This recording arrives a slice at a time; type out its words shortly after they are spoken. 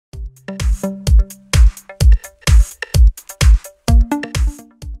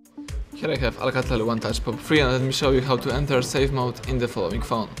Here I have ALCATEL OneTouch Pop 3 and let me show you how to enter safe mode in the following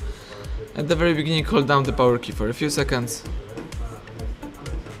phone. At the very beginning, hold down the power key for a few seconds.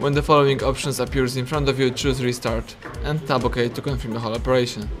 When the following options appears in front of you, choose restart and tap OK to confirm the whole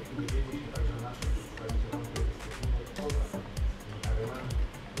operation.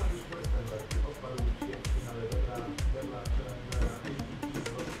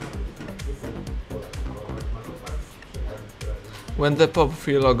 When the Pop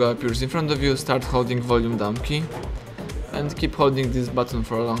 3 logo appears in front of you, start holding volume down key and keep holding this button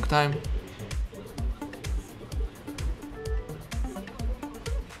for a long time.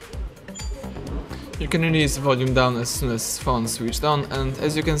 You can release volume down as soon as phone switched on, and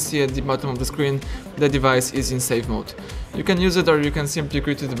as you can see at the bottom of the screen, the device is in safe mode. You can use it or you can simply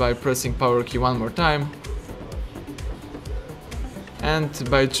quit it by pressing power key one more time and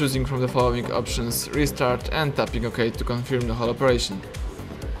by choosing from the following options restart and tapping OK to confirm the whole operation.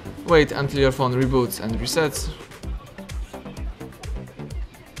 Wait until your phone reboots and resets.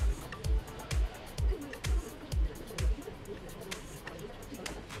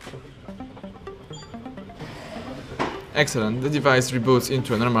 Excellent, the device reboots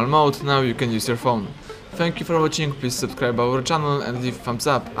into a normal mode, now you can use your phone. Thank you for watching, please subscribe our channel and leave thumbs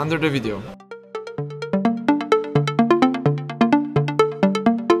up under the video.